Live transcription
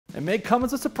It may come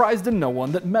as a surprise to no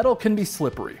one that metal can be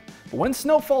slippery. But when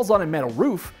snow falls on a metal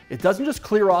roof, it doesn't just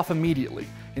clear off immediately.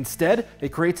 Instead, it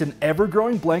creates an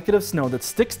ever-growing blanket of snow that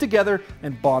sticks together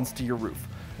and bonds to your roof.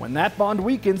 When that bond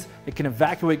weakens, it can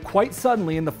evacuate quite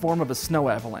suddenly in the form of a snow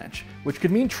avalanche, which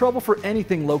could mean trouble for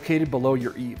anything located below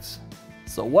your eaves.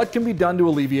 So what can be done to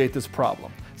alleviate this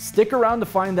problem? Stick around to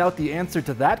find out the answer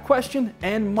to that question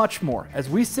and much more as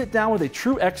we sit down with a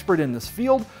true expert in this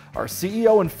field, our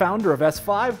CEO and founder of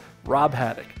S5, Rob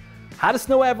Haddock. How do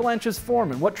snow avalanches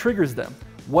form and what triggers them?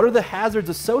 What are the hazards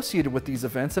associated with these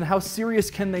events and how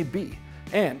serious can they be?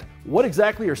 And what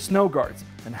exactly are snow guards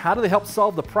and how do they help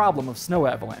solve the problem of snow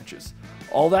avalanches?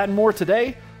 All that and more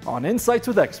today on Insights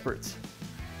with Experts.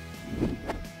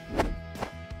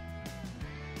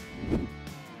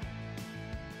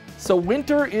 So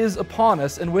winter is upon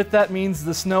us, and with that means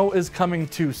the snow is coming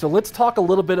too. So let's talk a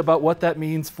little bit about what that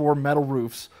means for metal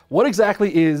roofs. What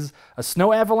exactly is a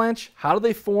snow avalanche? How do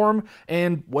they form?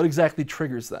 And what exactly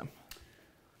triggers them?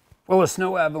 Well, a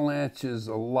snow avalanche is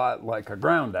a lot like a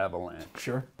ground avalanche.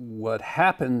 Sure. What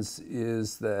happens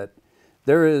is that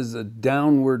there is a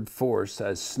downward force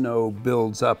as snow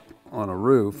builds up on a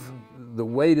roof. The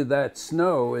weight of that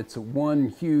snow, it's one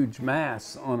huge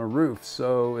mass on a roof,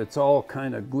 so it's all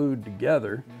kind of glued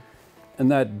together.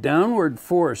 And that downward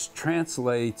force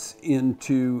translates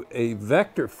into a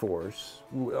vector force,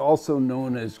 also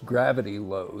known as gravity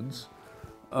loads,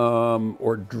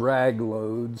 or drag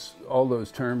loads. All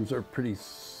those terms are pretty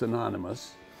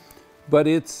synonymous. But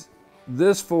it's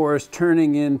this force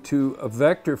turning into a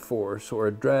vector force or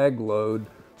a drag load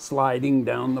sliding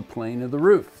down the plane of the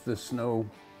roof. The snow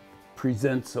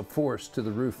presents a force to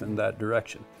the roof in that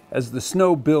direction. As the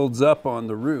snow builds up on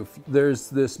the roof, there's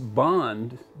this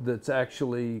bond that's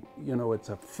actually, it's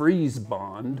a freeze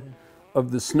bond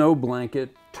of the snow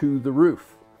blanket to the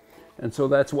roof. And so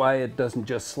that's why it doesn't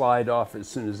just slide off as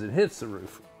soon as it hits the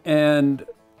roof. And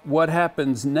what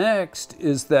happens next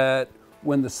is that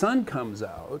when the sun comes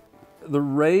out, the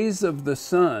rays of the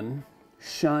sun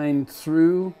shine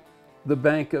through the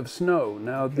bank of snow.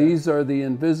 Now, these are the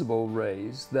invisible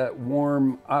rays that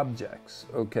warm objects,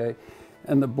 okay?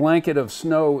 And the blanket of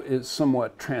snow is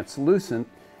somewhat translucent,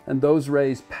 and those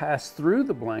rays pass through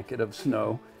the blanket of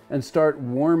snow and start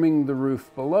warming the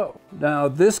roof below. Now,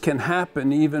 this can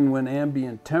happen even when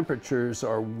ambient temperatures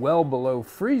are well below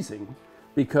freezing,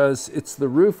 because it's the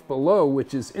roof below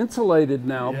which is insulated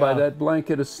now by that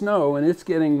blanket of snow, and it's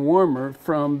getting warmer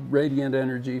from radiant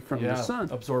energy from the sun.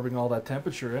 Absorbing all that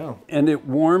temperature, And it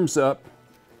warms up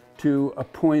to a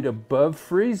point above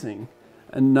freezing,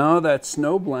 and now that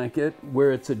snow blanket,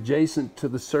 where it's adjacent to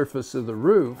the surface of the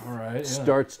roof,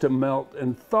 starts to melt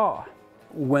and thaw.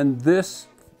 When this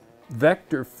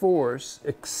vector force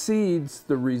exceeds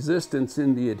the resistance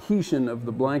in the adhesion of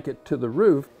the blanket to the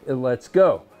roof, it lets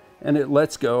go. And it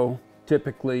lets go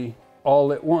typically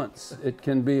all at once. It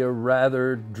can be a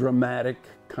rather dramatic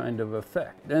kind of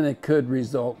effect, and it could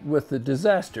result with a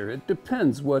disaster. It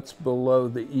depends what's below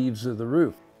the eaves of the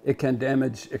roof. It can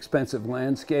damage expensive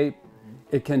landscape.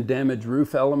 It can damage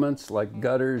roof elements like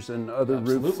gutters and other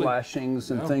roof flashings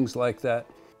and things like that.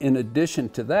 In addition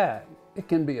to that, it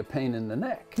can be a pain in the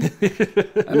neck.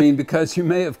 I mean, because you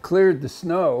may have cleared the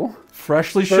snow.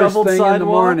 Freshly shoveled first thing sidewalk. In the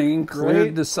morning,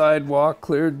 cleared the sidewalk,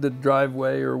 cleared the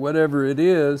driveway or whatever it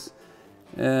is.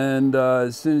 And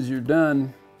as soon as you're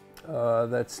done,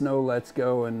 that snow lets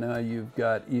go and now you've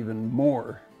got even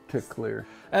more to clear.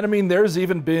 And I mean, there's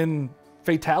even been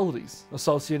fatalities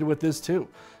associated with this too,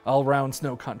 all around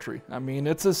snow country. I mean,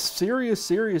 it's a serious,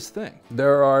 serious thing.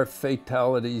 There are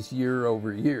fatalities year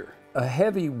over year. A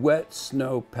heavy wet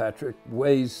snow, Patrick,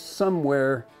 weighs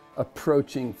somewhere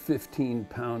approaching 15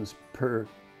 pounds per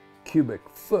cubic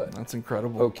foot. That's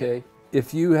incredible. Okay.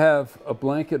 If you have a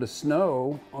blanket of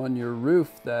snow on your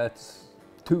roof that's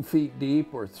 2 feet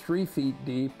deep or 3 feet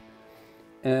deep,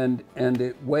 and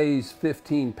it weighs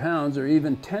 15 pounds or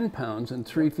even 10 pounds and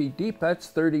 3 feet deep, that's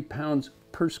 30 pounds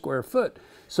per square foot.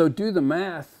 So do the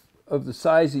math of the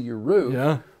size of your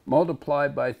roof, multiply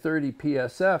by 30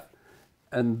 PSF,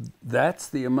 and that's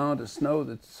the amount of snow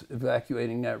that's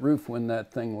evacuating that roof when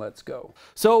that thing lets go.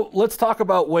 So let's talk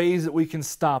about ways that we can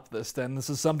stop this then. This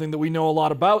is something that we know a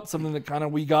lot about, something that kind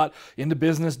of we got into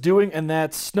business doing, and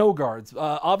that's snow guards.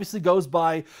 Obviously goes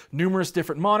by numerous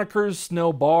different monikers,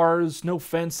 snow bars, snow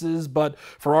fences, but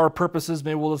for our purposes,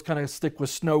 maybe we'll just kind of stick with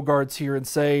snow guards here and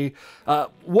say,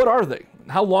 what are they?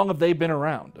 How long have they been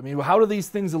around? I mean, how do these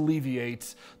things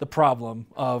alleviate the problem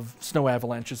of snow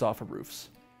avalanches off of roofs?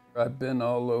 I've been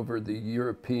all over the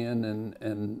European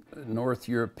and North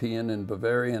European and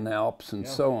Bavarian Alps and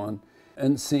so on.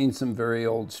 and seen some very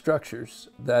old structures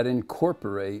that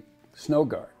incorporate snow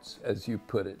guards, as you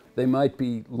put it. They might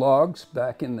be logs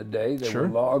back in the day. They were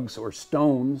logs or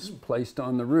stones placed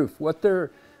on the roof. What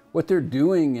they're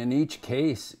doing in each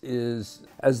case is,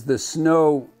 as the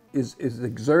snow is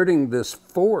exerting this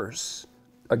force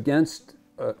against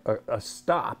a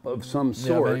stop of some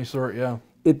sort, of any sort,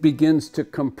 it begins to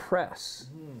compress.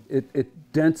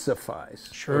 It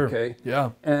densifies. Sure. Okay.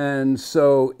 Yeah. And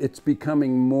so it's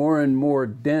becoming more and more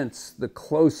dense the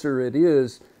closer it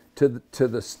is to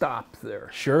the stop there.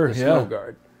 Sure. The snow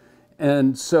guard.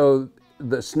 And so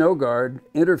the snow guard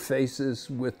interfaces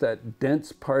with that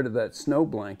dense part of that snow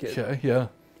blanket. Okay. Yeah.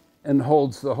 And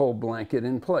holds the whole blanket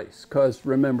in place. Because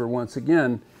remember, once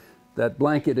again, that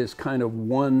blanket is kind of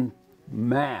one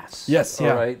mass. Yes. Yeah.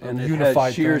 All right. And it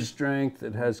has shear strength.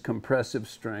 It has compressive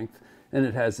strength. And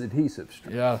it has adhesive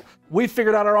strength. Yeah. We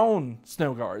figured out our own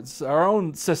snow guards, our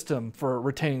own system for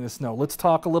retaining the snow. Let's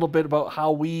talk a little bit about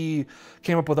how we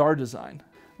came up with our design.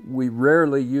 We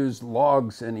rarely use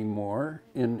logs anymore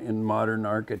in modern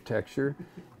architecture,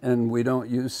 and we don't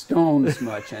use stones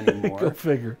much anymore. Go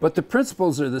figure. But the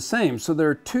principles are the same. So there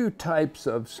are two types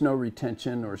of snow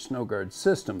retention or snow guard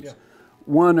systems. Yeah.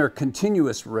 One are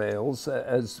continuous rails,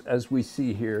 as we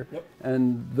see here,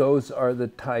 and those are the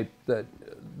type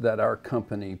that our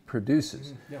company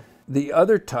produces. The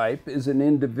other type is an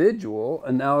individual,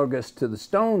 analogous to the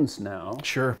stones now.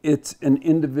 Sure. It's an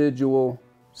individual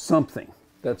something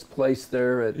that's placed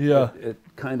there. It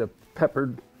kind of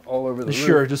peppered all over the roof.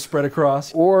 Sure, just spread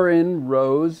across. Or in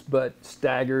rows, but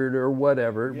staggered or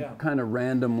whatever, kind of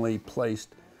randomly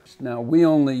placed. Now, we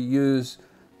only use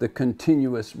the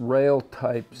continuous rail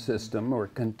type system, or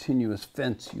continuous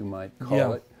fence, you might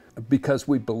call it, because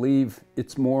we believe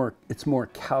it's more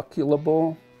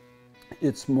calculable,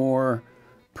 it's more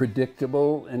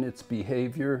predictable in its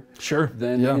behavior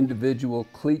than individual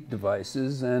cleat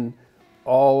devices, and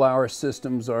all our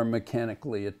systems are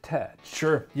mechanically attached.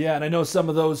 Sure. Yeah, and I know some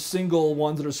of those single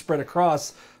ones that are spread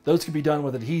across, those can be done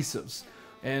with adhesives.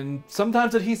 And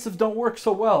sometimes adhesives don't work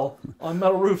so well on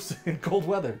metal roofs in cold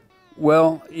weather.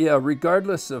 Well, yeah,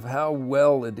 regardless of how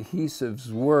well adhesives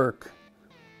work,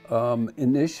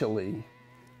 initially,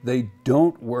 they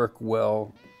don't work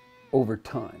well over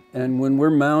time. And when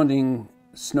we're mounting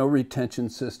snow retention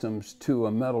systems to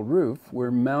a metal roof,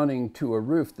 we're mounting to a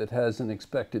roof that has an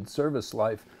expected service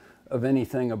life of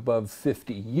anything above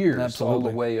 50 years, all the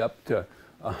way up to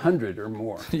 100 or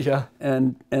more. Yeah.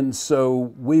 And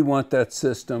so we want that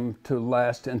system to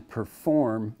last and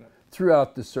perform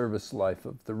throughout the service life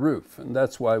of the roof, and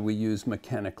that's why we use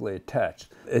mechanically attached.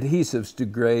 Adhesives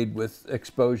degrade with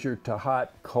exposure to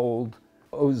hot, cold,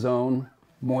 ozone,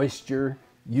 moisture,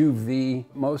 UV.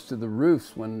 Most of the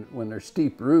roofs, when they're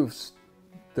steep roofs,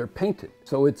 they're painted.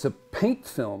 So it's a paint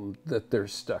film that they're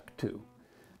stuck to.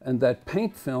 And that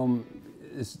paint film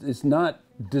is not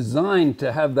designed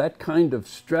to have that kind of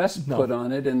stress put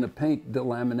on it, and the paint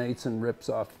delaminates and rips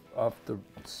off the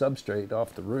substrate,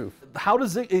 off the roof. How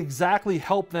does it exactly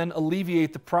help then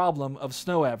alleviate the problem of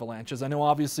snow avalanches? I know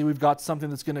obviously we've got something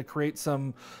that's going to create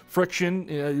some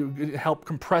friction, help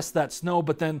compress that snow,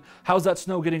 but then how's that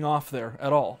snow getting off there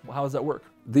at all? How does that work?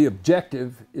 The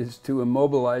objective is to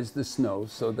immobilize the snow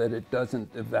so that it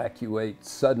doesn't evacuate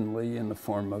suddenly in the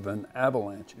form of an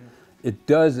avalanche. It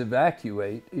does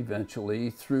evacuate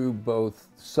eventually through both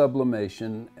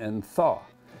sublimation and thaw.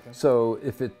 So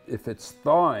if it's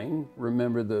thawing,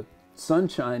 remember the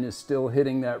sunshine is still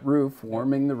hitting that roof,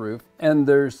 warming the roof, and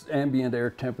there's ambient air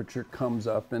temperature comes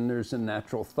up, and there's a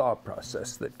natural thaw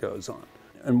process that goes on.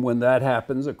 And when that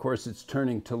happens, of course, it's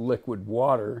turning to liquid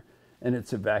water, and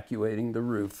it's evacuating the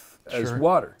roof as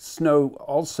water. Snow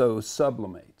also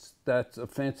sublimates. That's a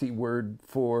fancy word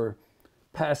for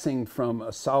passing from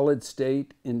a solid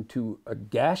state into a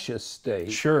gaseous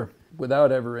state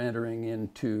without ever entering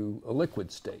into a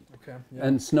liquid state.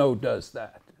 And snow does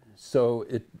that. So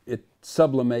it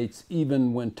sublimates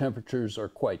even when temperatures are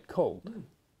quite cold.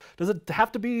 Does it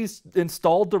have to be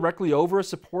installed directly over a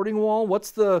supporting wall?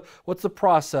 What's the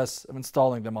process of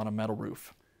installing them on a metal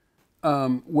roof?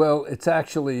 Well, it's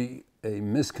actually a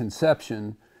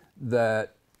misconception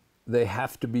that they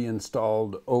have to be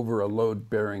installed over a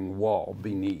load-bearing wall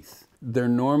beneath. They're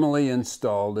normally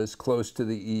installed as close to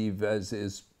the eave as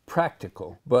is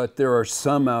practical, but there are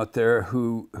some out there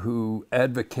who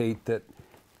advocate that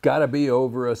got to be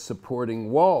over a supporting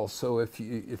wall. So if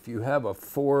you have a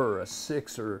 4 or a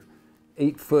 6 or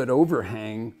 8 foot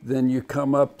overhang, then you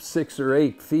come up 6 or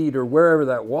 8 feet or wherever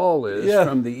that wall is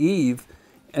from the eave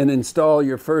and install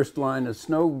your first line of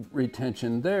snow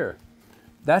retention there.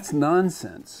 That's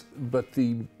nonsense, but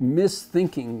the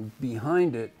misthinking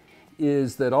behind it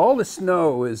is that all the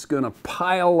snow is going to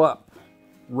pile up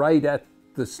right at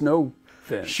the snow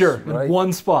fence. Sure, right? in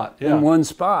one spot. Yeah. In one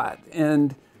spot.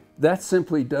 And that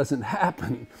simply doesn't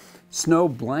happen. Snow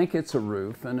blankets a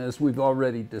roof, and as we've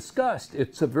already discussed,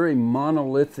 it's a very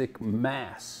monolithic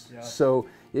mass. Yeah. So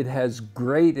it has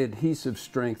great adhesive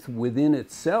strength within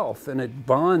itself, and it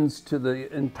bonds to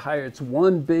the entire, it's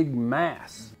one big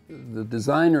mass. The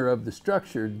designer of the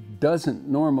structure doesn't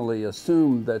normally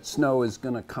assume that snow is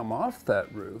going to come off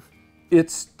that roof.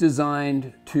 It's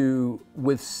designed to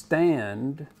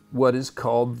withstand what is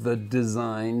called the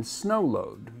design snow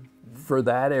load for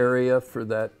that area, for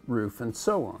that roof, and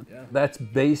so on. Yeah. That's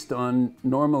based on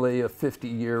normally a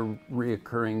 50-year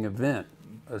reoccurring event.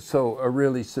 So a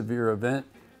really severe event.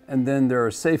 And then there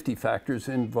are safety factors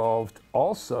involved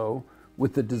also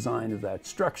with the design of that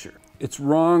structure. It's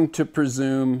wrong to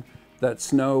presume that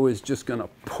snow is just going to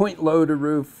point load a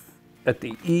roof at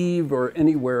the eave or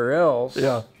anywhere else,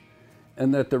 yeah,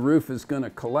 and that the roof is going to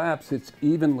collapse. It's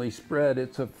evenly spread.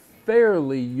 It's a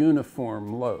fairly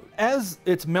uniform load. As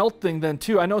it's melting then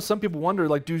too, I know some people wonder,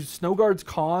 like, do snow guards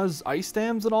cause ice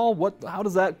dams at all? How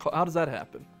does that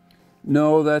happen?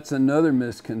 No, that's another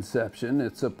misconception.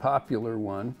 It's a popular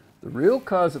one. The real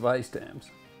cause of ice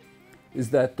dams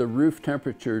is that the roof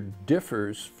temperature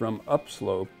differs from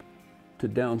upslope to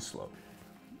downslope.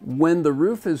 When the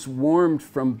roof is warmed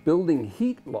from building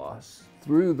heat loss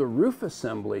through the roof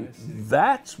assembly,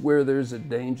 that's where there's a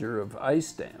danger of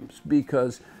ice dams,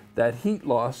 because that heat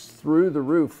loss through the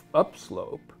roof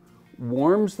upslope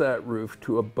warms that roof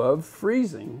to above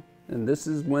freezing, and this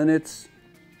is when it's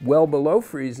well below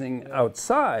freezing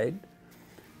outside.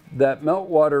 That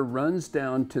meltwater runs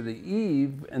down to the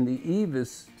eave, and the eave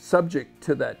is subject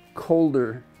to that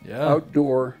colder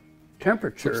outdoor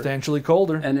temperature. Substantially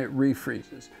colder. And it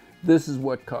refreezes. This is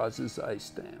what causes ice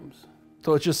dams.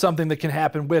 So it's just something that can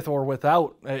happen with or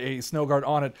without a snow guard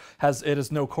on it. It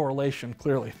has no correlation,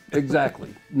 clearly.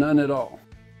 Exactly, none at all.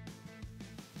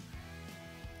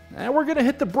 And we're gonna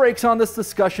hit the brakes on this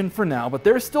discussion for now, but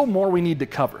there's still more we need to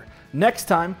cover. Next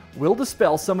time, we'll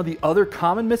dispel some of the other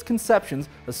common misconceptions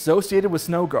associated with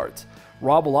snow guards.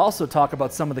 Rob will also talk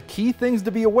about some of the key things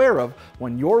to be aware of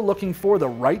when you're looking for the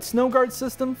right snow guard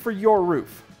system for your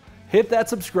roof. Hit that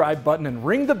subscribe button and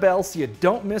ring the bell so you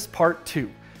don't miss part 2.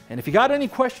 And if you got any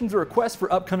questions or requests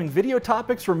for upcoming video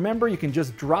topics, remember you can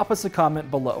just drop us a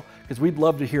comment below, because we'd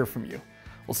love to hear from you.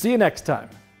 We'll see you next time.